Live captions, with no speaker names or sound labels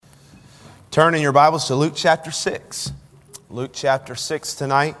Turn in your Bibles to Luke chapter 6. Luke chapter 6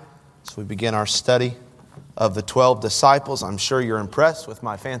 tonight, as we begin our study of the 12 disciples. I'm sure you're impressed with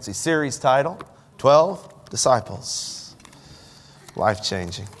my fancy series title, 12 Disciples.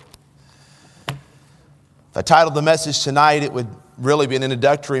 Life-changing. If I titled the message tonight, it would really be an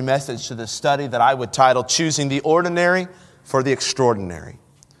introductory message to the study that I would title, Choosing the Ordinary for the Extraordinary.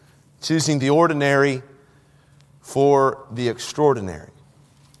 Choosing the Ordinary for the Extraordinary.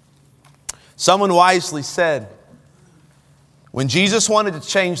 Someone wisely said, when Jesus wanted to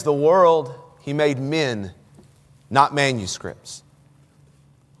change the world, he made men, not manuscripts.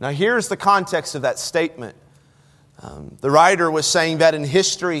 Now here's the context of that statement. The writer was saying that in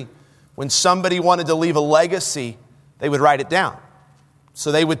history, when somebody wanted to leave a legacy, they would write it down.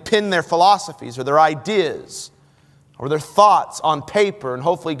 So they would pen their philosophies or their ideas or their thoughts on paper and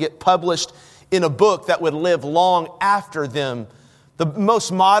hopefully get published in a book that would live long after them. The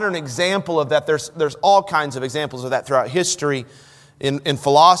most modern example of that, there's all kinds of examples of that throughout history in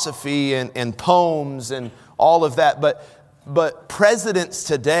philosophy and poems and all of that. But presidents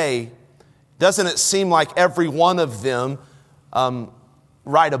today, doesn't it seem like every one of them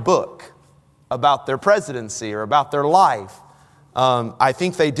write a book about their presidency or about their life? I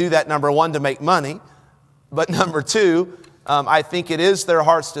think they do that, number one, to make money. But number two, I think it is their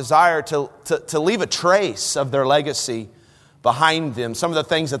heart's desire to leave a trace of their legacy behind them. Some of the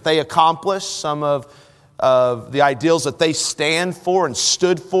things that they accomplished, some of the ideals that they stand for and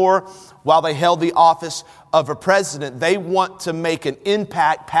stood for while they held the office of a president. They want to make an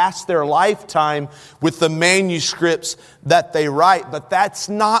impact past their lifetime with the manuscripts that they write. But that's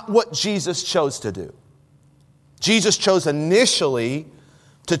not what Jesus chose to do. Jesus chose initially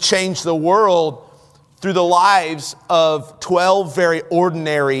to change the world through the lives of 12 very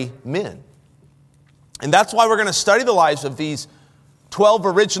ordinary men. And that's why we're going to study the lives of these 12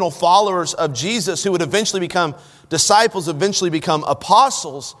 original followers of Jesus who would eventually become disciples, eventually become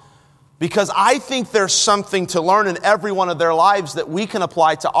apostles, because I think there's something to learn in every one of their lives that we can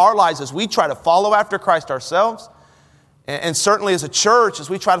apply to our lives as we try to follow after Christ ourselves, and certainly as a church, as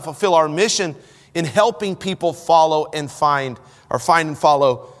we try to fulfill our mission in helping people follow and find and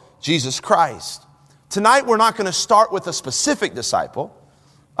follow Jesus Christ. Tonight, we're not going to start with a specific disciple.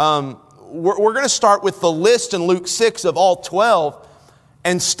 We're going to start with the list in Luke 6 of all 12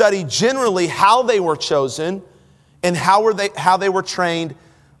 and study generally how they were chosen and how they were trained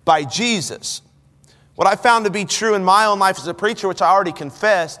by Jesus. What I found to be true in my own life as a preacher, which I already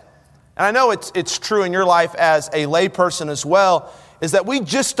confessed, and I know it's true in your life as a layperson as well, is that we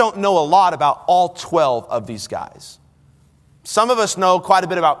just don't know a lot about all 12 of these guys. Some of us know quite a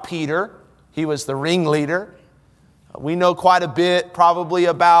bit about Peter. He was the ringleader. We know quite a bit probably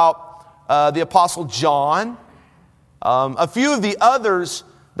about the Apostle John. A few of the others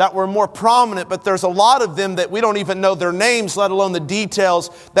that were more prominent, but there's a lot of them that we don't even know their names, let alone the details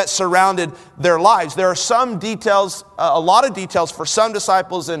that surrounded their lives. There are some details, a lot of details for some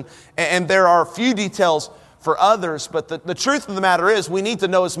disciples, and there are a few details for others. But the truth of the matter is we need to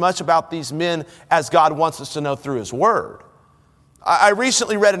know as much about these men as God wants us to know through His Word. I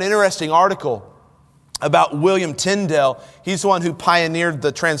recently read an interesting article about William Tyndale. He's the one who pioneered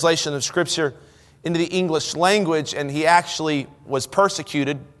the translation of Scripture into the English language, and he actually was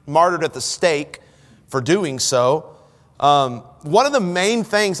persecuted, martyred at the stake for doing so. One of the main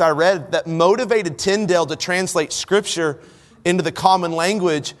things I read that motivated Tyndale to translate Scripture into the common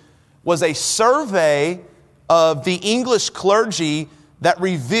language was a survey of the English clergy that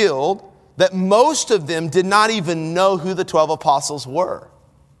revealed that most of them did not even know who the 12 apostles were.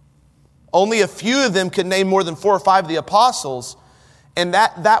 Only a few of them could name more than 4 or 5 of the apostles. And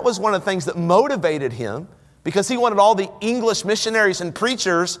that was one of the things that motivated him, because he wanted all the English missionaries and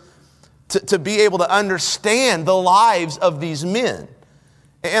preachers to be able to understand the lives of these men.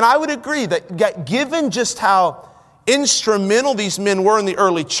 And I would agree that given just how instrumental these men were in the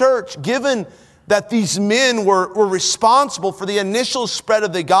early church, given that these men were responsible for the initial spread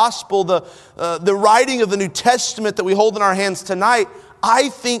of the gospel, the writing of the New Testament that we hold in our hands tonight, I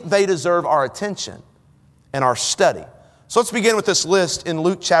think they deserve our attention and our study. So let's begin with this list in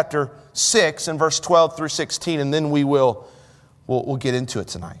Luke chapter 6 and verse 12 through 16, and then we'll get into it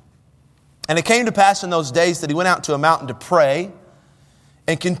tonight. And it came to pass in those days that he went out to a mountain to pray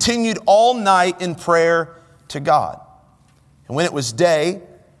and continued all night in prayer to God. And when it was day,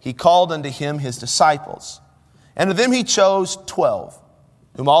 he called unto him his disciples. And of them he chose 12,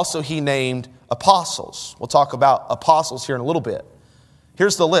 whom also he named apostles. We'll talk about apostles here in a little bit.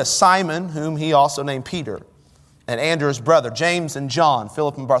 Here's the list. Simon, whom he also named Peter, and Andrew his brother, James and John,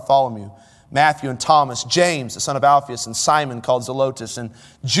 Philip and Bartholomew, Matthew and Thomas, James, the son of Alphaeus, and Simon called Zelotes, and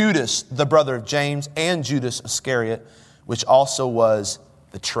Judas, the brother of James, and Judas Iscariot, which also was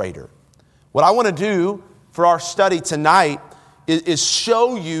the traitor. What I want to do for our study tonight is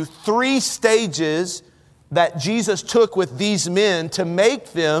show you 3 stages that Jesus took with these men to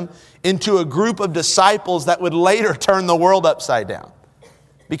make them into a group of disciples that would later turn the world upside down.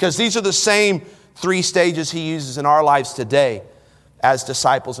 Because these are the same 3 stages he uses in our lives today as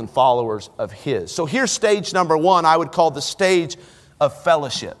disciples and followers of his. So here's stage number 1, I would call the stage of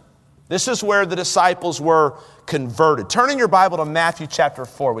fellowship. This is where the disciples were converted. Turn in your Bible to Matthew chapter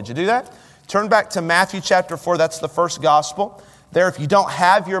 4. Would you do that? Turn back to Matthew chapter 4. That's the first gospel. There, if you don't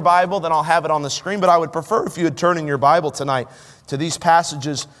have your Bible, then I'll have it on the screen. But I would prefer if you would turn in your Bible tonight to these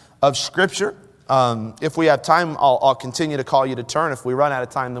passages of Scripture. If we have time, I'll continue to call you to turn. If we run out of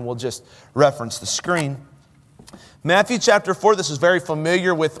time, then we'll just reference the screen. Matthew chapter 4, this is very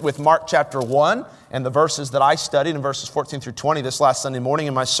familiar with Mark chapter 1 and the verses that I studied in verses 14 through 20 this last Sunday morning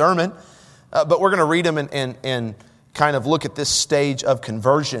in my sermon. But we're going to read them and kind of look at this stage of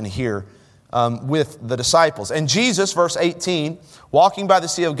conversion here with the disciples. And Jesus, verse 18, walking by the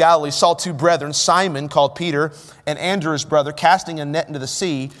Sea of Galilee, saw 2 brethren, Simon, called Peter, and Andrew his brother, casting a net into the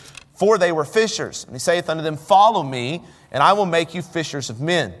sea, for they were fishers. And he saith unto them, Follow me, and I will make you fishers of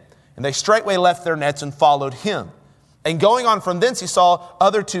men. And they straightway left their nets and followed him. And going on from thence, he saw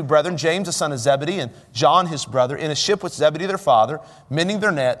other 2 brethren, James the son of Zebedee, and John his brother, in a ship with Zebedee their father, mending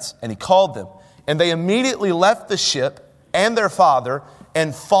their nets, and he called them. And they immediately left the ship and their father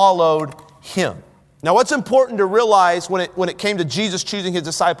and followed him. Now, what's important to realize when it came to Jesus choosing his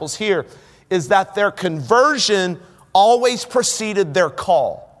disciples here is that their conversion always preceded their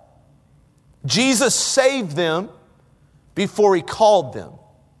call. Jesus saved them before he called them.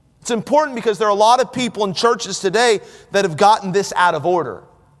 It's important because there are a lot of people in churches today that have gotten this out of order.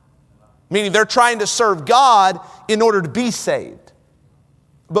 Meaning they're trying to serve God in order to be saved.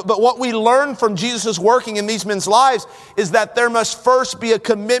 But what we learn from Jesus' working in these men's lives is that there must first be a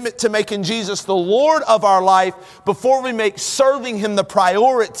commitment to making Jesus the Lord of our life before we make serving him the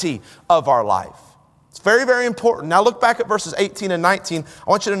priority of our life. It's very, very important. Now look back at verses 18 and 19. I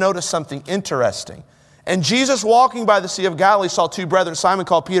want you to notice something interesting. And Jesus, walking by the Sea of Galilee, saw 2 brethren, Simon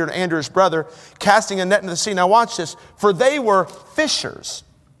called Peter and Andrew his brother, casting a net into the sea. Now watch this. For they were fishers.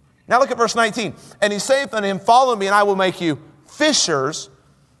 Now look at verse 19. And he saith unto him, Follow me, and I will make you fishers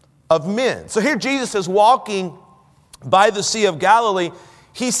of men. So here Jesus is walking by the Sea of Galilee.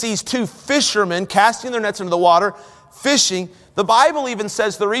 He sees 2 fishermen casting their nets into the water, fishing. The Bible even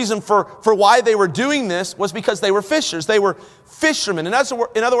says the reason for why they were doing this was because they were fishers. They were fishermen. And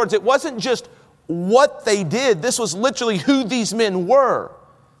in other words, it wasn't just what they did. This was literally who these men were.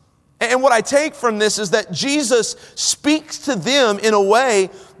 And what I take from this is that Jesus speaks to them in a way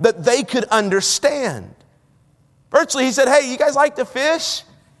that they could understand. Virtually, he said, Hey, you guys like to fish?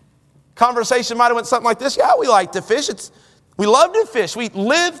 Conversation might have went something like this. Yeah, we like to fish. We love to fish. We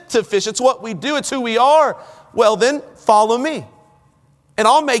live to fish. It's what we do. It's who we are. Well, then follow me, and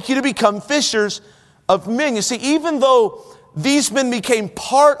I'll make you to become fishers of men. You see, even though these men became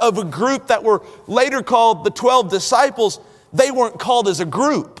part of a group that were later called the 12 disciples, they weren't called as a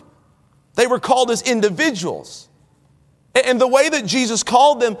group. They were called as individuals. And the way that Jesus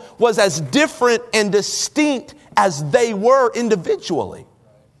called them was as different and distinct as they were individually.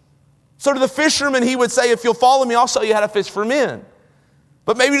 So to the fishermen, he would say, if you'll follow me, I'll show you how to fish for men.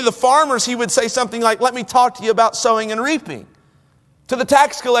 But maybe to the farmers, he would say something like, let me talk to you about sowing and reaping. To the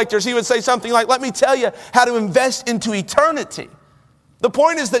tax collectors, he would say something like, let me tell you how to invest into eternity. The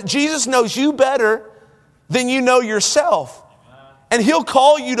point is that Jesus knows you better than you know yourself. And he'll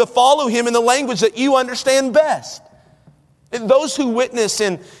call you to follow him in the language that you understand best. And those who witness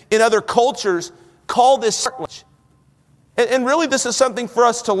in other cultures call this language. And really, this is something for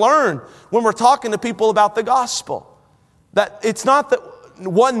us to learn when we're talking to people about the gospel. That it's not that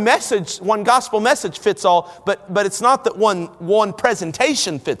one gospel message fits all, but it's not that one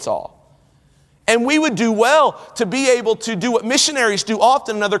presentation fits all. And we would do well to be able to do what missionaries do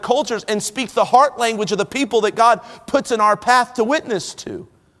often in other cultures and speak the heart language of the people that God puts in our path to witness to.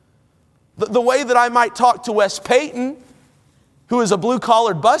 The way that I might talk to Wes Payton, who is a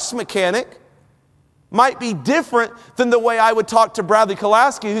blue-collared bus mechanic, might be different than the way I would talk to Bradley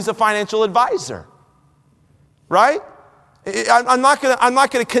Kolaski, who's a financial advisor. Right? I'm not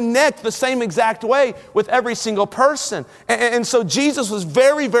going to connect the same exact way with every single person. And so Jesus was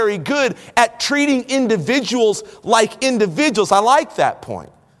very, very good at treating individuals like individuals. I like that point.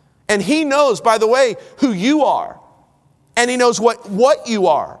 And he knows, by the way, who you are. And he knows what you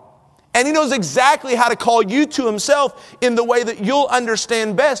are. And he knows exactly how to call you to himself in the way that you'll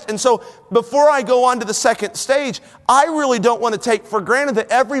understand best. And so before I go on to the second stage, I really don't want to take for granted that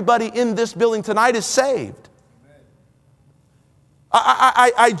everybody in this building tonight is saved.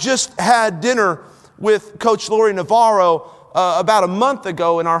 I just had dinner with Coach Lori Navarro about a month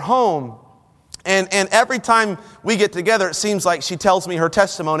ago in our home. And every time we get together, it seems like she tells me her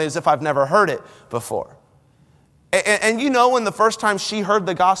testimony as if I've never heard it before. And you know when the first time she heard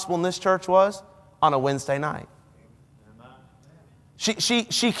the gospel in this church was? On a Wednesday night.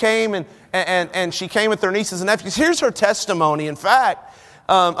 She came and she came with her nieces and nephews. Here's her testimony, in fact,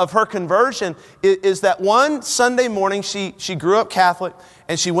 of her conversion, is that one Sunday morning she grew up Catholic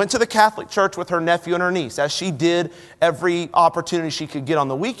and she went to the Catholic church with her nephew and her niece, as she did every opportunity she could get on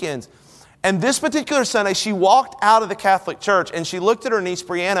the weekends. And this particular Sunday, she walked out of the Catholic church and she looked at her niece,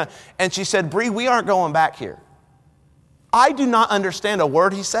 Brianna, and she said, "Bree, we aren't going back here. I do not understand a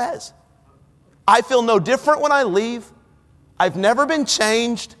word he says. I feel no different when I leave. I've never been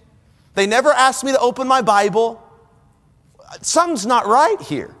changed. They never asked me to open my Bible. Something's not right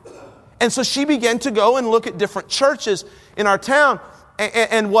here." And so she began to go and look at different churches in our town.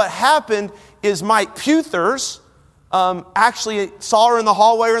 And what happened is Mike Puthers actually saw her in the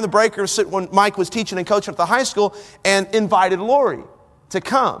hallway or in the break room when Mike was teaching and coaching at the high school, and invited Lori to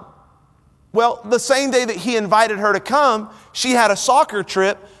come. Well, the same day that he invited her to come, she had a soccer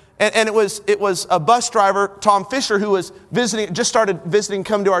trip, and it was a bus driver, Tom Fisher, who was visiting, just started visiting,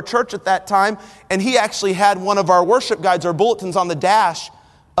 come to our church at that time, and he actually had one of our worship guides, our bulletins, on the dash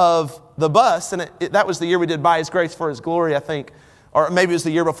of the bus, and that was the year we did By His Grace for His Glory, I think, or maybe it was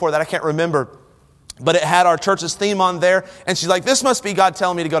the year before that, I can't remember, but it had our church's theme on there, and she's like, "This must be God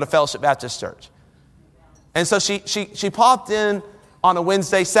telling me to go to Fellowship Baptist Church." And so she popped in on a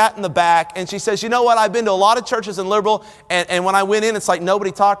Wednesday, sat in the back, and she says, "You know what, I've been to a lot of churches in Liberal, and when I went in, it's like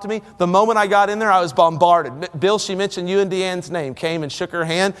nobody talked to me. The moment I got in there, I was bombarded. Bill," she mentioned you and Deanne's name, came and shook her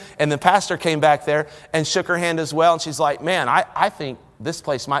hand, and the pastor came back there and shook her hand as well, and she's like, "Man, I think this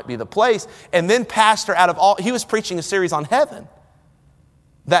place might be the place." And then pastor, he was preaching a series on heaven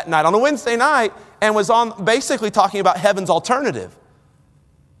that night, on a Wednesday night, and was on basically talking about heaven's alternative.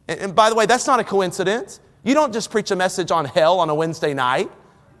 And by the way, that's not a coincidence. You don't just preach a message on hell on a Wednesday night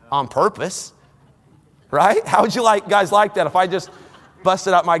on purpose, right? How would you guys like that if I just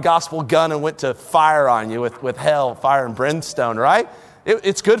busted out my gospel gun and went to fire on you with hell, fire and brimstone, right?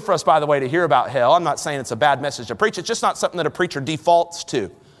 It's good for us, by the way, to hear about hell. I'm not saying it's a bad message to preach. It's just not something that a preacher defaults to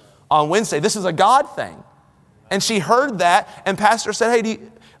on Wednesday. This is a God thing. And she heard that, and pastor said, "Hey,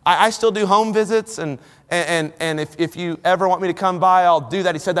 I still do home visits, and if you ever want me to come by, I'll do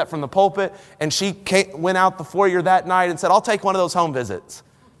that." He said that from the pulpit, and she went out the foyer that night and said, "I'll take one of those home visits."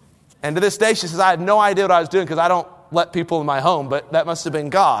 And to this day, she says, "I had no idea what I was doing because I don't let people in my home, but that must have been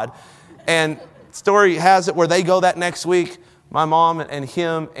God." And story has it where they go that next week, my mom and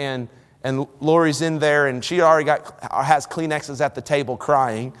him, and Lori's in there, and she already has Kleenexes at the table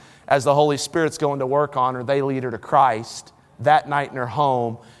crying as the Holy Spirit's going to work on her. They lead her to Christ that night in her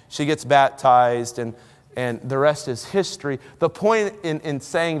home. She gets baptized, and the rest is history. The point in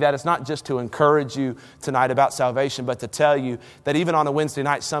saying that is not just to encourage you tonight about salvation, but to tell you that even on a Wednesday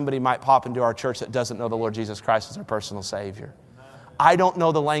night, somebody might pop into our church that doesn't know the Lord Jesus Christ as their personal Savior. I don't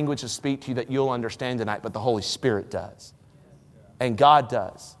know the language to speak to you that you'll understand tonight, but the Holy Spirit does. And God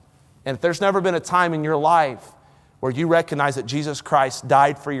does. And if there's never been a time in your life where you recognize that Jesus Christ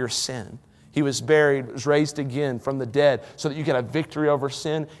died for your sin, He was buried, was raised again from the dead so that you can have victory over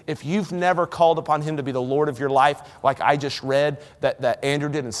sin. If you've never called upon Him to be the Lord of your life, like I just read that Andrew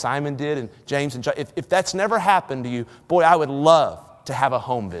did and Simon did and James and John, if that's never happened to you, boy, I would love to have a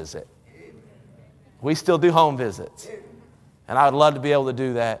home visit. We still do home visits. And I would love to be able to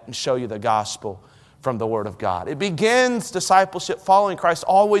do that and show you the gospel from the Word of God. It begins, discipleship, following Christ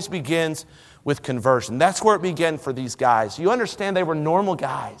always begins with conversion. That's where it began for these guys. You understand they were normal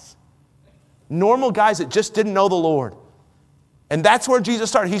guys. Normal guys that just didn't know the Lord. And that's where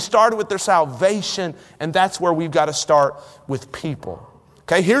Jesus started. He started with their salvation, and that's where we've got to start with people.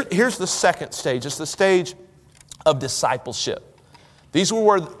 Okay, here's the second stage. It's the stage of discipleship. This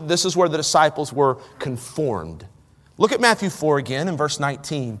is where the disciples were conformed. Look at Matthew 4 again in verse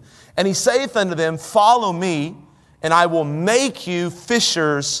 19. "And He saith unto them, Follow me, and I will make you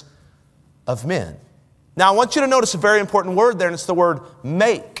fishers of men." Now I want you to notice a very important word there, and it's the word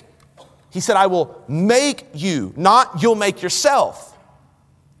make. He said, "I will make you," not you'll make yourself.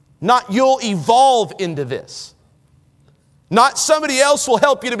 Not you'll evolve into this. Not somebody else will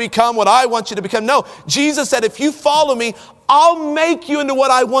help you to become what I want you to become. No, Jesus said, if you follow me, I'll make you into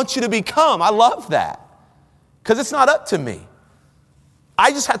what I want you to become. I love that. Because it's not up to me.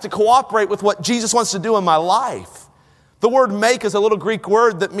 I just have to cooperate with what Jesus wants to do in my life. The word make is a little Greek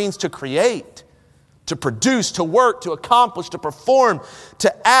word that means to create, to produce, to work, to accomplish, to perform,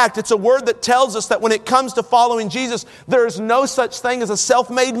 to act. It's a word that tells us that when it comes to following Jesus, there is no such thing as a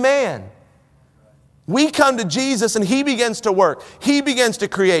self-made man. We come to Jesus and He begins to work. He begins to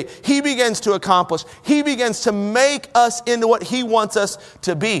create. He begins to accomplish. He begins to make us into what He wants us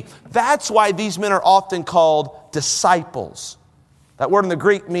to be. That's why these men are often called disciples. That word in the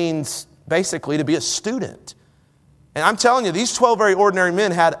Greek means basically to be a student. And I'm telling you, these 12 very ordinary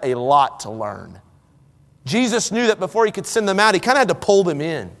men had a lot to learn. Jesus knew that before He could send them out, He kind of had to pull them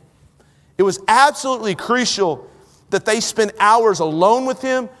in. It was absolutely crucial that they spend hours alone with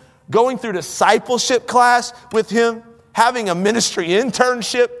Him, going through discipleship class with Him, having a ministry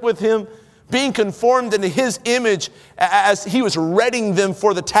internship with Him, being conformed into His image as He was readying them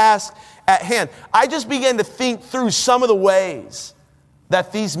for the task at hand. I just began to think through some of the ways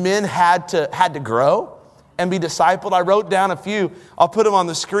that these men had to grow and be discipled. I wrote down a few. I'll put them on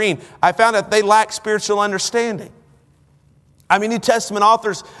the screen. I found that they lacked spiritual understanding. I mean, New Testament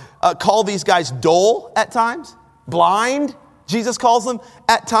authors call these guys dull at times, blind, Jesus calls them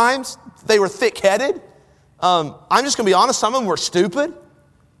at times. They were thick-headed. I'm just going to be honest, some of them were stupid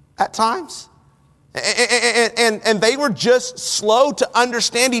at times. And they were just slow to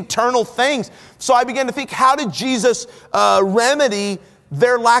understand eternal things. So I began to think, how did Jesus remedy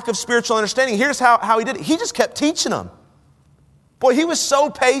their lack of spiritual understanding? Here's how He did it. He just kept teaching them. Boy, He was so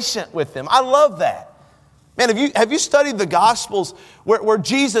patient with them. I love that. Man, have you studied the Gospels where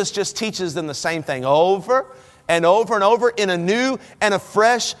Jesus just teaches them the same thing over and over and over in a new and a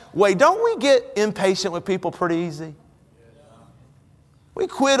fresh way? Don't we get impatient with people pretty easy?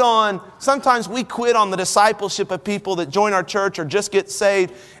 Sometimes we quit on the discipleship of people that join our church or just get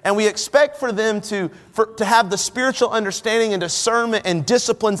saved, and we expect for them to have the spiritual understanding and discernment and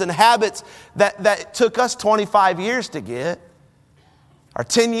disciplines and habits that took us 25 years to get, or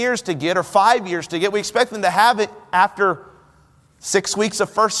 10 years to get, or 5 years to get. We expect them to have it after 6 weeks of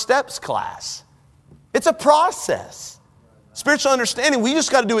First Steps class. It's a process. Spiritual understanding, we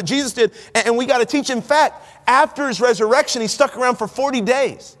just got to do what Jesus did, and we got to teach. In fact, after His resurrection, He stuck around for 40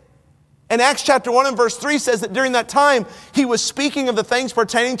 days. And Acts chapter 1 and verse 3 says that during that time, He was speaking of the things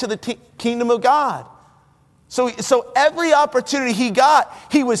pertaining to the kingdom of God. So every opportunity He got,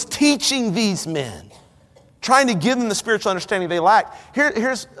 He was teaching these men, trying to give them the spiritual understanding they lacked.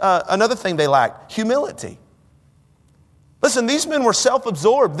 Here's another thing they lacked: humility. Listen, these men were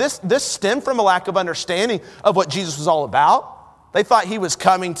self-absorbed. This stemmed from a lack of understanding of what Jesus was all about. They thought He was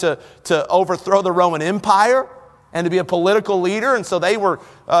coming to overthrow the Roman Empire and to be a political leader. And so they were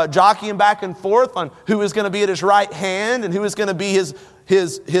jockeying back and forth on who was going to be at His right hand and who was going to be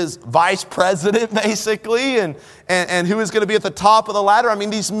his vice president, basically, and who was going to be at the top of the ladder. I mean,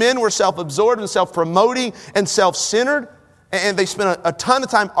 these men were self-absorbed and self-promoting and self-centered. And they spent a ton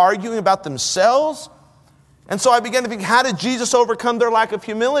of time arguing about themselves. And so I began to think, how did Jesus overcome their lack of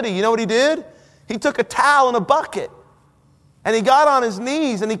humility? You know what He did? He took a towel and a bucket, and He got on His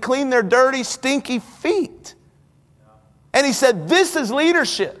knees and He cleaned their dirty, stinky feet. And He said, this is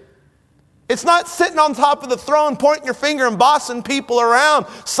leadership. It's not sitting on top of the throne, pointing your finger and bossing people around,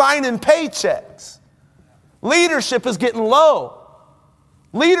 signing paychecks. Leadership is getting low.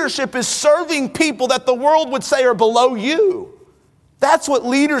 Leadership is serving people that the world would say are below you. That's what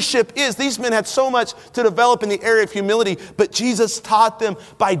leadership is. These men had so much to develop in the area of humility, but Jesus taught them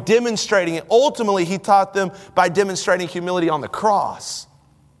by demonstrating it. Ultimately, He taught them by demonstrating humility on the cross,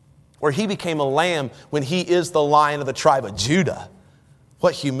 where He became a lamb when He is the Lion of the tribe of Judah.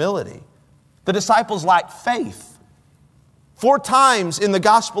 What humility. The disciples lacked faith. 4 times in the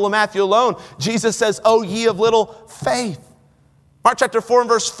Gospel of Matthew alone, Jesus says, "O ye of little faith." Mark chapter 4 and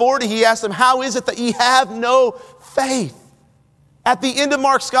verse 40, He asked them, "How is it that ye have no faith?" At the end of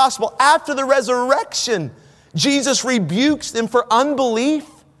Mark's gospel, after the resurrection, Jesus rebukes them for unbelief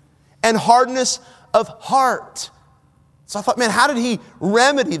and hardness of heart. So I thought, man, how did He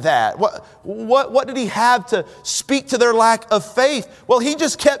remedy that? What did He have to speak to their lack of faith? Well, He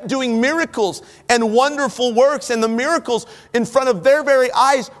just kept doing miracles and wonderful works. And the miracles in front of their very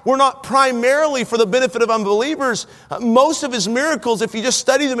eyes were not primarily for the benefit of unbelievers. Most of His miracles, if you just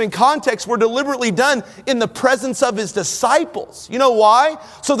study them in context, were deliberately done in the presence of His disciples. You know why?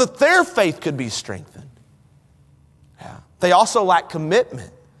 So that their faith could be strengthened. Yeah. They also lacked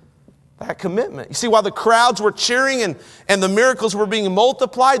commitment. That commitment. You see, while the crowds were cheering and the miracles were being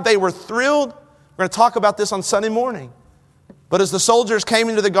multiplied, they were thrilled. We're going to talk about this on Sunday morning. But as the soldiers came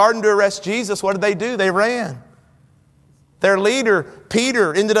into the garden to arrest Jesus, what did? They ran. Their leader,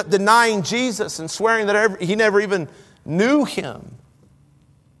 Peter, ended up denying Jesus and swearing that he never even knew Him.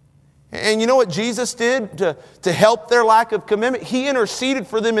 And you know what Jesus did to help their lack of commitment? He interceded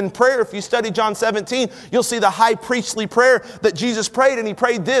for them in prayer. If you study John 17, you'll see the high priestly prayer that Jesus prayed, and he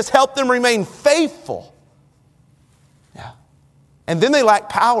prayed this: help them remain faithful. Yeah. And then they lacked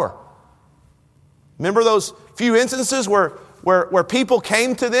power. Remember those few instances where people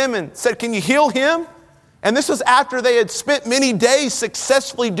came to them and said, can you heal him? And this was after they had spent many days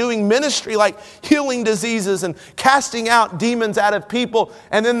successfully doing ministry, like healing diseases and casting out demons out of people.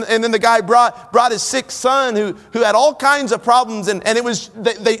 And then the guy brought his sick son who had all kinds of problems, and it was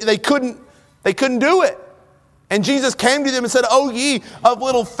they couldn't do it. And Jesus came to them and said, "O ye of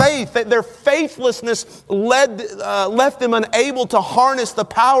little faith." That their faithlessness left them unable to harness the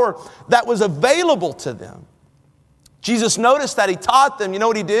power that was available to them. Jesus noticed that. He taught them. You know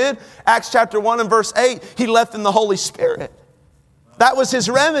what he did? Acts chapter 1 and verse 8, he left them the Holy Spirit. That was his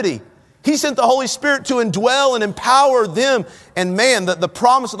remedy. He sent the Holy Spirit to indwell and empower them. And man, the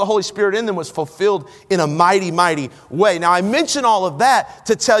promise of the Holy Spirit in them was fulfilled in a mighty, mighty way. Now, I mention all of that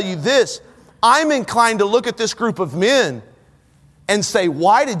to tell you this. I'm inclined to look at this group of men and say,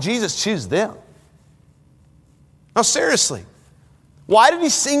 why did Jesus choose them? Now, seriously. Why did he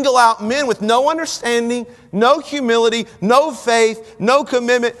single out men with no understanding, no humility, no faith, no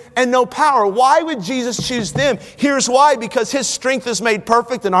commitment, and no power? Why would Jesus choose them? Here's why: because his strength is made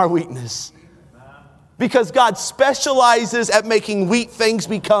perfect in our weakness. Because God specializes at making weak things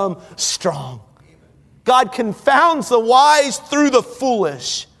become strong. God confounds the wise through the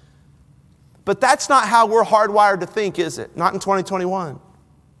foolish. But that's not how we're hardwired to think, is it? Not in 2021.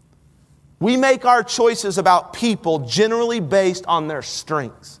 We make our choices about people generally based on their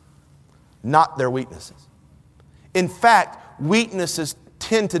strengths, not their weaknesses. In fact, weaknesses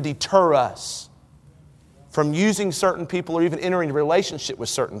tend to deter us from using certain people or even entering a relationship with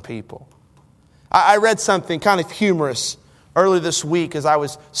certain people. I read something kind of humorous earlier this week as I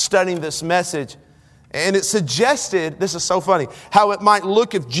was studying this message, and it suggested, this is so funny, how it might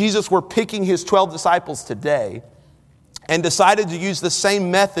look if Jesus were picking his 12 disciples today and decided to use the same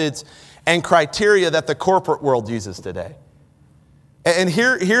methods and criteria that the corporate world uses today. And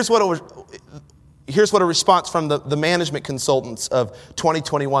here's what a response from the management consultants of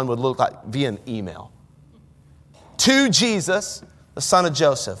 2021 would look like via an email. To Jesus, the son of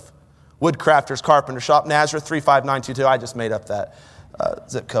Joseph, woodcrafters, carpenter shop, Nazareth 35922. I just made up that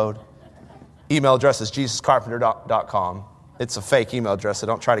zip code. Email address is jesuscarpenter.com. It's a fake email address, so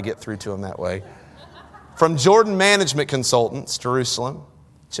don't try to get through to them that way. From Jordan Management Consultants, Jerusalem,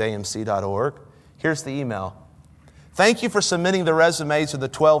 jmc.org. Here's the email. Thank you for submitting the resumes of the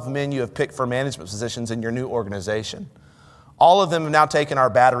 12 men you have picked for management positions in your new organization. All of them have now taken our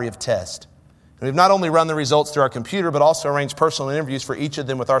battery of tests. And we've not only run the results through our computer, but also arranged personal interviews for each of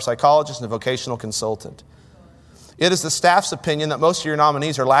them with our psychologist and a vocational consultant. It is the staff's opinion that most of your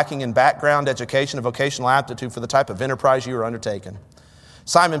nominees are lacking in background, education, and vocational aptitude for the type of enterprise you are undertaking.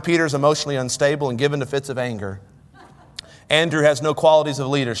 Simon Peter is emotionally unstable and given to fits of anger. Andrew has no qualities of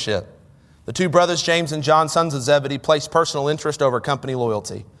leadership. The two brothers, James and John, sons of Zebedee, place personal interest over company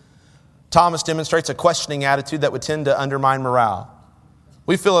loyalty. Thomas demonstrates a questioning attitude that would tend to undermine morale.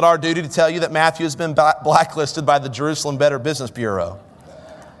 We feel it our duty to tell you that Matthew has been blacklisted by the Jerusalem Better Business Bureau.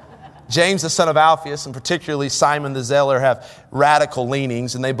 James, the son of Alphaeus, and particularly Simon the Zealot, have radical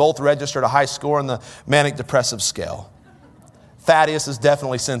leanings, and they both registered a high score on the manic-depressive scale. Thaddeus is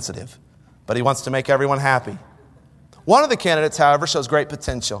definitely sensitive, but he wants to make everyone happy. One of the candidates, however, shows great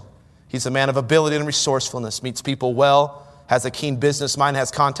potential. He's a man of ability and resourcefulness, meets people well, has a keen business mind,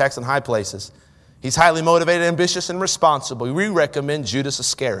 has contacts in high places. He's highly motivated, ambitious, and responsible. We recommend Judas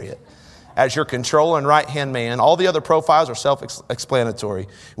Iscariot as your controller and right-hand man. All the other profiles are self-explanatory.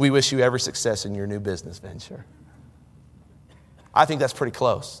 We wish you every success in your new business venture. I think that's pretty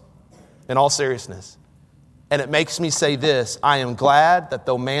close, in all seriousness. And it makes me say this: I am glad that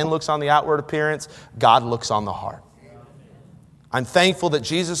though man looks on the outward appearance, God looks on the heart. I'm thankful that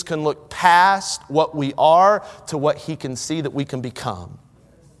Jesus can look past what we are to what he can see that we can become.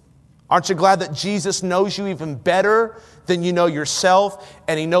 Aren't you glad that Jesus knows you even better than you know yourself,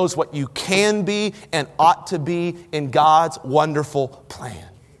 and he knows what you can be and ought to be in God's wonderful plan?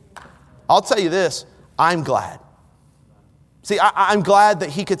 I'll tell you this, I'm glad. See, I'm glad that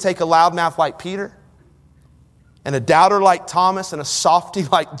he could take a loudmouth like Peter, and a doubter like Thomas, and a softy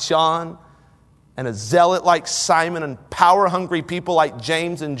like John, and a zealot like Simon, and power-hungry people like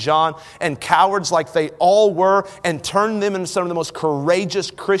James and John, and cowards like they all were, and turn them into some of the most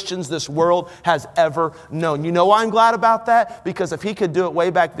courageous Christians this world has ever known. You know why I'm glad about that? Because if he could do it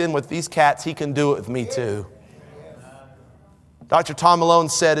way back then with these cats, he can do it with me too. Dr. Tom Malone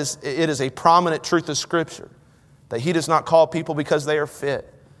said it is a prominent truth of Scripture that he does not call people because they are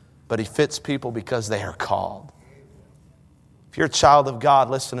fit, but He fits people because they are called. If you're a child of God,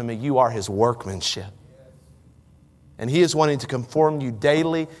 listen to me, you are His workmanship. And He is wanting to conform you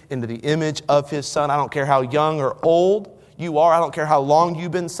daily into the image of His Son. I don't care how young or old you are. I don't care how long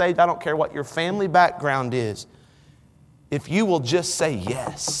you've been saved. I don't care what your family background is. If you will just say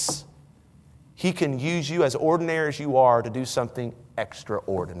yes, He can use you as ordinary as you are to do something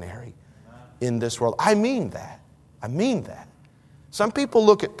extraordinary in this world. I mean that. I mean that. Some people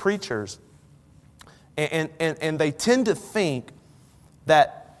look at preachers and they tend to think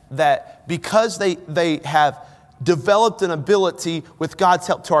that because they have developed an ability with God's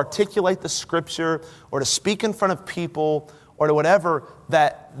help to articulate the Scripture or to speak in front of people or to whatever,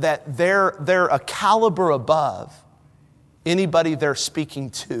 that they're a caliber above anybody they're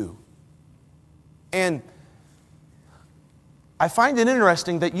speaking to. And I find it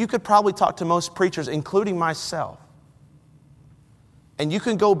interesting that you could probably talk to most preachers, including myself, and you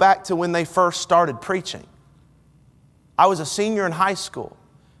can go back to when they first started preaching. I was a senior in high school.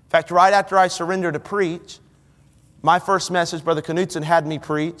 In fact, right after I surrendered to preach, my first message, Brother Knutson had me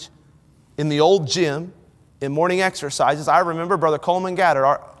preach in the old gym in morning exercises. I remember Brother Coleman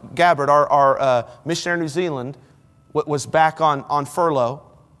Gabbard, our missionary in New Zealand, was back on furlough,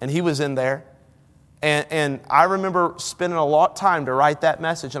 and he was in there. And I remember spending a lot of time to write that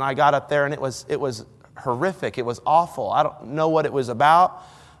message, and I got up there, and it was horrific. It was awful. I don't know what it was about,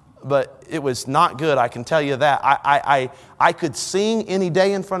 but it was not good, I can tell you that. I could sing any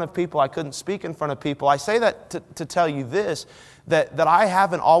day in front of people. I couldn't speak in front of people. I say that to tell you this, that I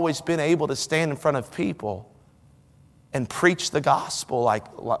haven't always been able to stand in front of people and preach the gospel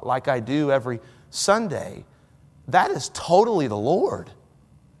like I do every Sunday. That is totally the Lord.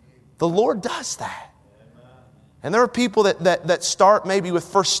 The Lord does that. And there are people that start maybe with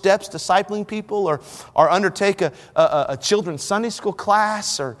first steps discipling people or undertake a children's Sunday school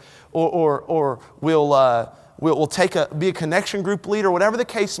class or will be a connection group leader, whatever the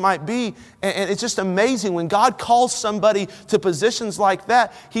case might be. And it's just amazing when God calls somebody to positions like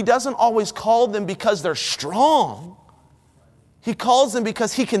that, He doesn't always call them because they're strong. He calls them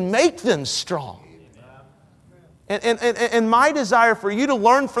because He can make them strong. And my desire for you to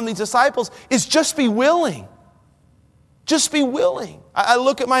learn from these disciples is just be willing. Just be willing. I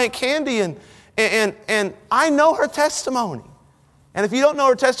look at my Aunt Candy and I know her testimony. And if you don't know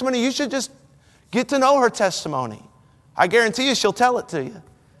her testimony, you should just get to know her testimony. I guarantee you she'll tell it to you.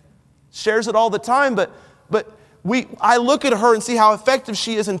 Shares it all the time. But I look at her and see how effective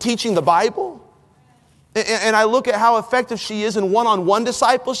she is in teaching the Bible. And I look at how effective she is in one-on-one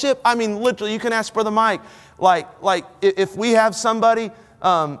discipleship. I mean, literally, you can ask Brother Mike, like if we have somebody,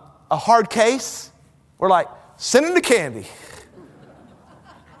 a hard case, we're like, send him to Candy.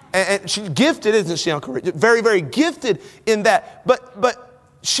 And she's gifted, isn't she, Uncle Rich? Very, very gifted in that. But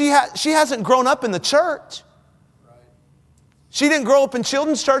she hasn't grown up in the church. She didn't grow up in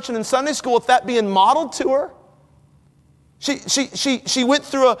children's church and in Sunday school with that being modeled to her. She went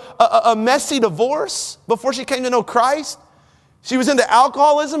through a messy divorce before she came to know Christ. She was into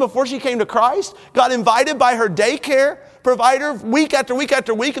alcoholism before she came to Christ. Got invited by her daycare provider week after week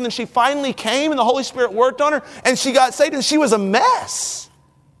after week, and then she finally came and the Holy Spirit worked on her and she got saved, and she was a mess.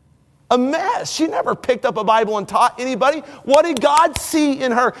 A mess. She never picked up a Bible and taught anybody. What did God see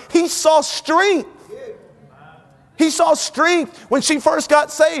in her? He saw strength. He saw strength when she first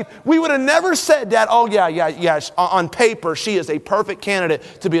got saved. We would have never said, Dad, oh yeah, on paper she is a perfect candidate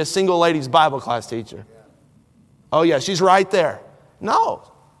to be a single ladies Bible class teacher. Oh yeah, she's right there.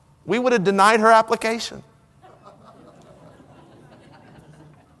 No, we would have denied her application.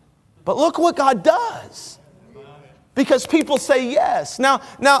 But look what God does. Because people say yes. Now,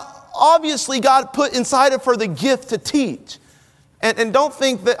 obviously God put inside of her the gift to teach. And don't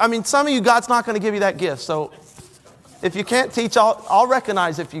think that, some of you, God's not going to give you that gift. So if you can't teach, I'll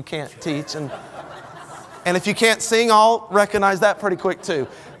recognize if you can't teach. And if you can't sing, I'll recognize that pretty quick too.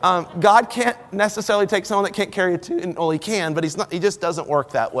 God can't necessarily take someone that can't carry a tune. Well, He can, but He just doesn't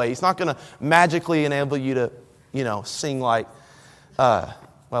work that way. He's not going to magically enable you to, sing like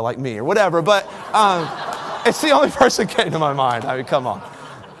me or whatever. But it's the only person that came to my mind. Come on.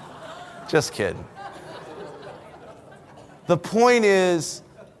 Just kidding. The point is,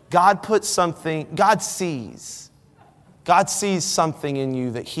 God sees something in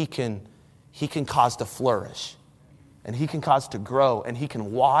you that He can cause to flourish. And He can cause to grow, and He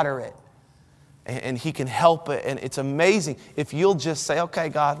can water it, and He can help it. And it's amazing if you'll just say, okay,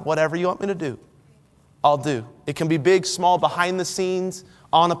 God, whatever you want me to do, I'll do. It can be big, small, behind the scenes,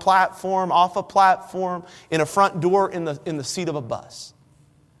 on a platform, off a platform, in a front door, in the seat of a bus.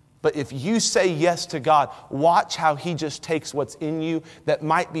 But if you say yes to God, watch how He just takes what's in you that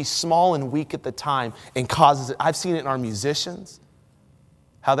might be small and weak at the time and causes it. I've seen it in our musicians,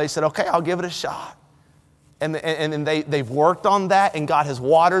 how they said, okay, I'll give it a shot. And they've worked on that, and God has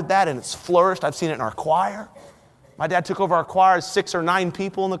watered that, and it's flourished. I've seen it in our choir. My dad took over our choir, 6 or 9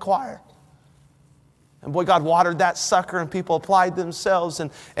 people in the choir. And boy, God watered that sucker, and people applied themselves,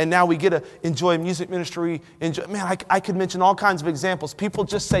 and now we get to enjoy music ministry. Man, I could mention all kinds of examples. People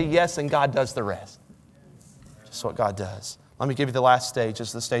just say yes, and God does the rest. Just what God does. Let me give you the last stage. This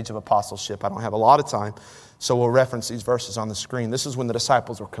is the stage of apostleship. I don't have a lot of time, so we'll reference these verses on the screen. This is when the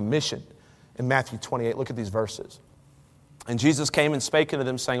disciples were commissioned. In Matthew 28, look at these verses. And Jesus came and spake unto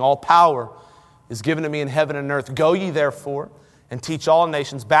them, saying, all power is given to me in heaven and earth. Go ye therefore, and teach all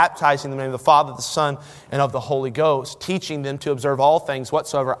nations, baptizing them in the name of the Father, the Son, and of the Holy Ghost, teaching them to observe all things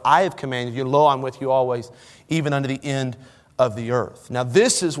whatsoever I have commanded you. Lo, I'm with you always, even unto the end of the earth. Now,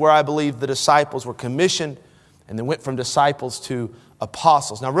 this is where I believe the disciples were commissioned, and then went from disciples to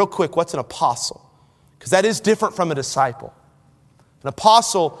apostles. Now, real quick, what's an apostle? Because that is different from a disciple. An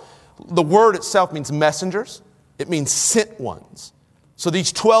apostle, the word itself means messengers. It means sent ones. So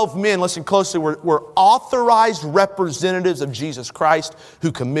these 12 men, listen closely, were authorized representatives of Jesus Christ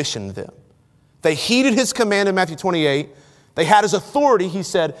who commissioned them. They heeded His command in Matthew 28. They had His authority, He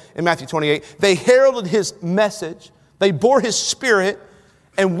said in Matthew 28. They heralded His message. They bore His Spirit.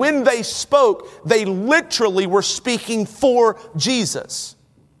 And when they spoke, they literally were speaking for Jesus.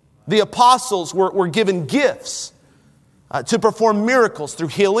 The apostles were given gifts to perform miracles through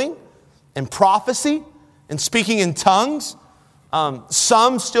healing and prophecy and speaking in tongues.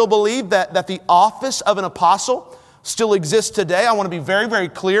 Some still believe that the office of an apostle still exists today. I want to be very, very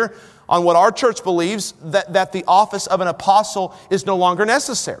clear on what our church believes, that the office of an apostle is no longer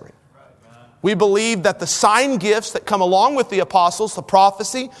necessary. We believe that the sign gifts that come along with the apostles, the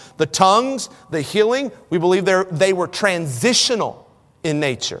prophecy, the tongues, the healing, we believe they were transitional in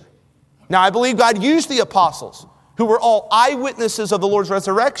nature. Now, I believe God used the apostles, who were all eyewitnesses of the Lord's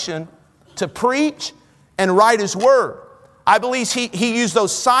resurrection, to preach and write His word. I believe he used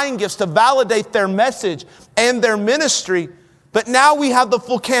those sign gifts to validate their message and their ministry. But now we have the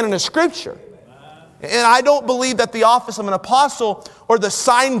full canon of Scripture. And I don't believe that the office of an apostle or the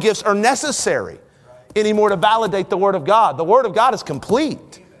sign gifts are necessary anymore to validate the Word of God. The Word of God is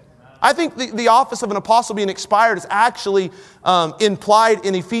complete. I think the office of an apostle being expired is actually implied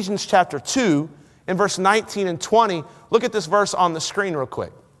in Ephesians chapter 2 in verse 19 and 20. Look at this verse on the screen real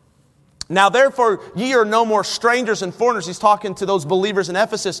quick. Now, therefore, ye are no more strangers and foreigners. He's talking to those believers in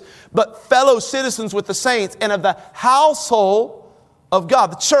Ephesus, but fellow citizens with the saints and of the household of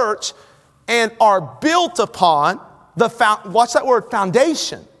God, the church, and are built upon watch that word,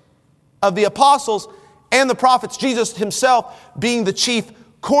 foundation of the apostles and the prophets, Jesus Himself being the chief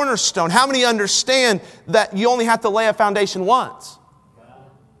cornerstone. How many understand that you only have to lay a foundation once?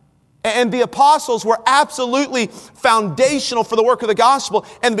 And the apostles were absolutely foundational for the work of the gospel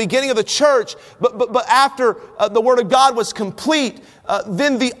and the beginning of the church. But after the Word of God was complete,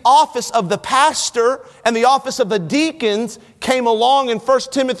 then the office of the pastor and the office of the deacons came along in 1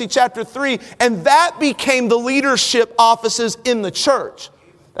 Timothy chapter 3, and that became the leadership offices in the church.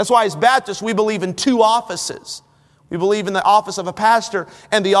 That's why as Baptists, we believe in 2 offices. We believe in the office of a pastor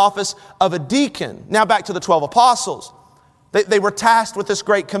and the office of a deacon. Now back to the 12 apostles. They were tasked with this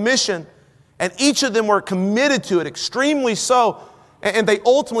great commission, and each of them were committed to it, extremely so, and they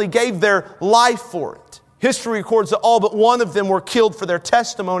ultimately gave their life for it. History records that all but one of them were killed for their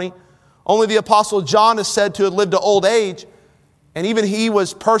testimony. Only the apostle John is said to have lived to old age, and even he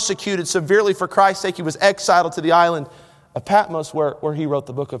was persecuted severely for Christ's sake. He was exiled to the island of Patmos where he wrote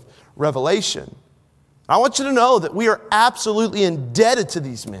the book of Revelation. I want you to know that we are absolutely indebted to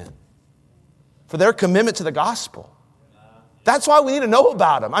these men for their commitment to the gospel. That's why we need to know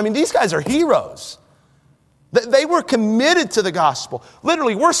about them. I mean, these guys are heroes. They were committed to the gospel.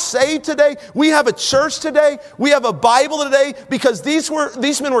 Literally, we're saved today. We have a church today. We have a Bible today because these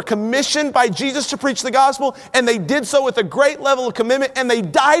men were commissioned by Jesus to preach the gospel, and they did so with a great level of commitment, and they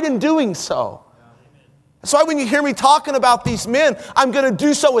died in doing so. That's why when you hear me talking about these men, I'm going to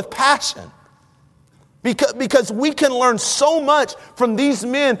do so with passion. Because we can learn so much from these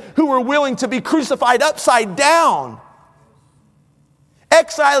men who were willing to be crucified upside down,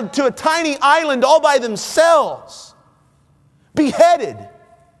 exiled to a tiny island all by themselves, beheaded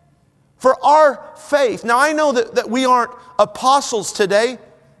for our faith. Now, I know that we aren't apostles today.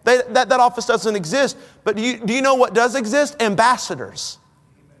 That office doesn't exist. But do you know what does exist? Ambassadors.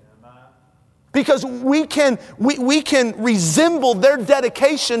 Because we can resemble their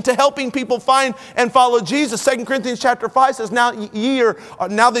dedication to helping people find and follow Jesus. 2 Corinthians chapter 5 says, now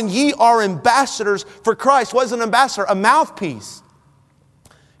then ye are ambassadors for Christ. What is an ambassador? A mouthpiece.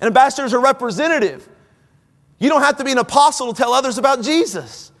 An ambassador is a representative. You don't have to be an apostle to tell others about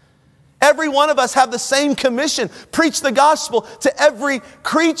Jesus. Every one of us have the same commission. Preach the gospel to every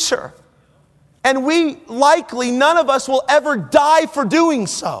creature. And none of us will ever die for doing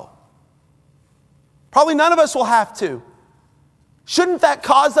so. Probably none of us will have to. Shouldn't that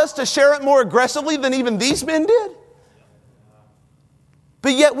cause us to share it more aggressively than even these men did?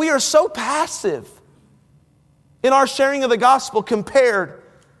 But yet we are so passive in our sharing of the gospel compared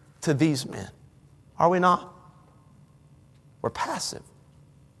to these men. Are we not? We're passive.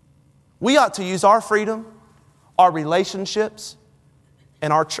 We ought to use our freedom, our relationships,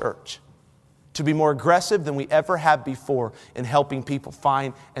 and our church to be more aggressive than we ever have before in helping people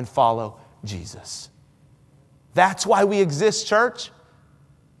find and follow Jesus. That's why we exist, church.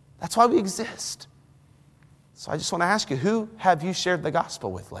 That's why we exist. So I just want to ask you, who have you shared the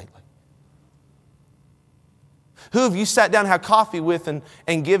gospel with lately? Who have you sat down and had coffee with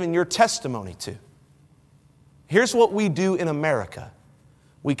and given your testimony to? Here's what we do in America.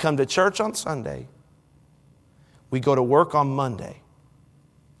 We come to church on Sunday. We go to work on Monday.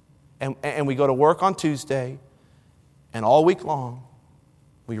 And we go to work on Tuesday. And all week long,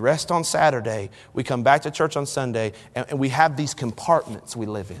 we rest on Saturday. We come back to church on Sunday. And we have these compartments we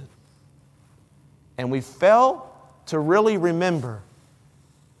live in. And we fail to really remember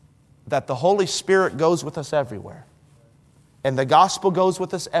that the Holy Spirit goes with us everywhere. And the gospel goes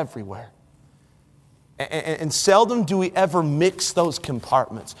with us everywhere. And seldom do we ever mix those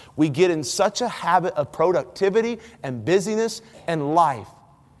compartments. We get in such a habit of productivity and busyness and life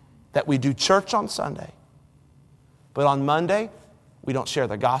that we do church on Sunday. But on Monday, we don't share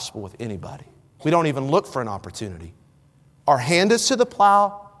the gospel with anybody. We don't even look for an opportunity. Our hand is to the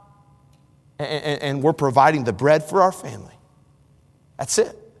plow, and we're providing the bread for our family. That's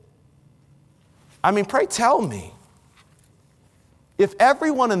it. I mean, pray tell me, if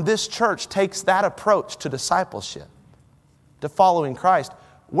everyone in this church takes that approach to discipleship, to following Christ,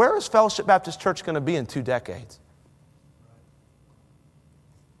 where is Fellowship Baptist Church going to be in 2 decades?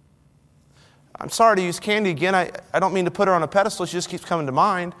 I'm sorry to use Candy again. I don't mean to put her on a pedestal. She just keeps coming to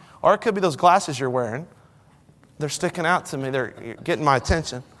mind. Or it could be those glasses you're wearing. They're sticking out to me. They're getting my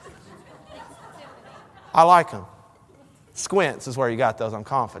attention. I like them. Squints is where you got those, I'm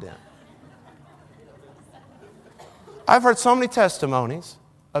confident. I've heard so many testimonies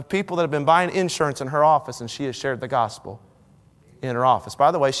of people that have been buying insurance in her office and she has shared the gospel in her office.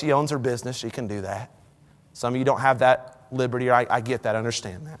 By the way, she owns her business. She can do that. Some of you don't have that liberty. Or I get that. I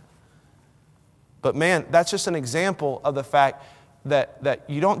understand that. But man, that's just an example of the fact that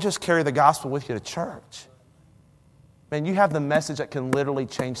you don't just carry the gospel with you to church. Man, you have the message that can literally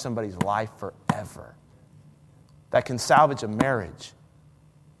change somebody's life forever. That can salvage a marriage.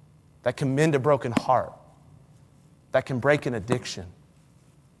 That can mend a broken heart. That can break an addiction.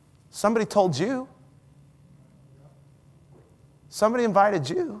 Somebody told you. Somebody invited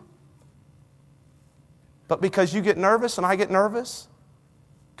you. But because you get nervous and I get nervous,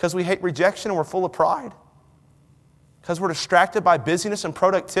 because we hate rejection and we're full of pride, because we're distracted by busyness and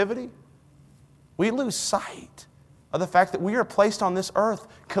productivity, we lose sight of the fact that we are placed on this earth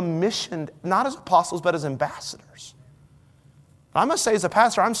commissioned not as apostles but as ambassadors. I must say, as a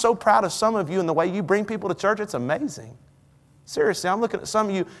pastor, I'm so proud of some of you and the way you bring people to church. It's amazing. Seriously, I'm looking at some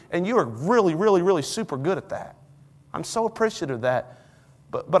of you, and you are really, really, really super good at that. I'm so appreciative of that.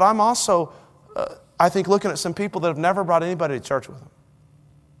 But I'm also, I think, looking at some people that have never brought anybody to church with them.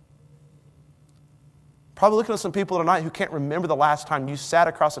 Probably looking at some people tonight who can't remember the last time you sat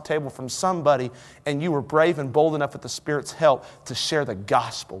across a table from somebody and you were brave and bold enough with the Spirit's help to share the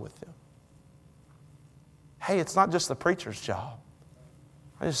gospel with them. Hey, it's not just the preacher's job.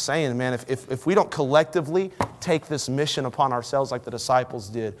 I'm just saying, man, if we don't collectively take this mission upon ourselves like the disciples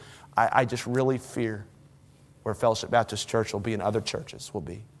did, I just really fear where Fellowship Baptist Church will be and other churches will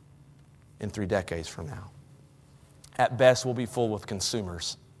be in 3 decades from now. At best, we'll be full with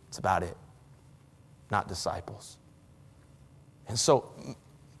consumers. That's about it. Not disciples. And so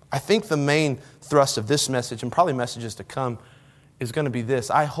I think the main thrust of this message, and probably messages to come, is going to be this.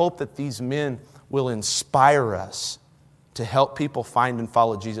 I hope that these men will inspire us to help people find and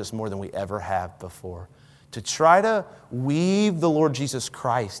follow Jesus more than we ever have before. To try to weave the Lord Jesus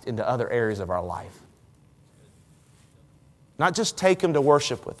Christ into other areas of our life. Not just take Him to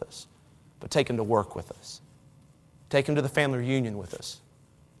worship with us, but take Him to work with us. Take Him to the family reunion with us.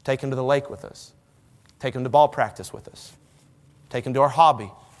 Take Him to the lake with us. Take Him to ball practice with us. Take Him to our hobby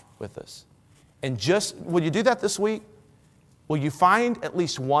with us. And will you do that this week? Will you find at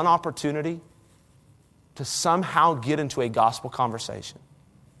least one opportunity to somehow get into a gospel conversation?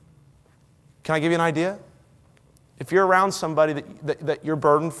 Can I give you an idea? If you're around somebody that you're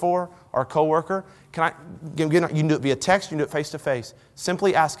burdened for, or a coworker, you can do it via text, you can do it face to face.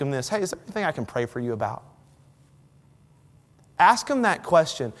 Simply ask them this: hey, is there anything I can pray for you about? Ask them that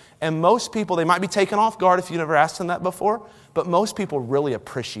question. And most people, they might be taken off guard if you've never asked them that before, but most people really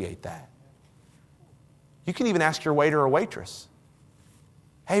appreciate that. You can even ask your waiter or waitress,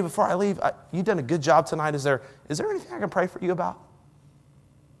 hey, before I leave, you've done a good job tonight. Is there anything I can pray for you about?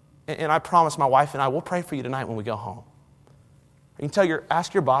 And I promise my wife and I will pray for you tonight when we go home. You can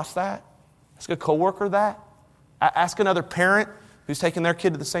ask your boss that. Ask a coworker that. Ask another parent who's taking their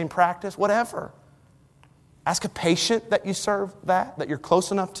kid to the same practice, whatever. Ask a patient that you serve that you're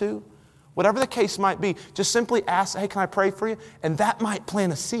close enough to. Whatever the case might be, just simply ask, hey, can I pray for you? And that might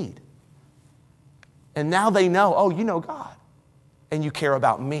plant a seed. And now they know, oh, you know God. And you care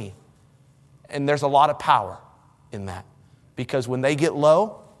about me. And there's a lot of power in that. Because when they get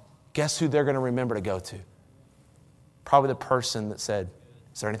low, guess who they're going to remember to go to? Probably the person that said,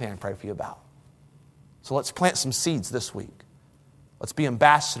 is there anything I can pray for you about? So let's plant some seeds this week. Let's be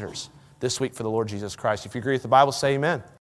ambassadors this week for the Lord Jesus Christ. If you agree with the Bible, say amen.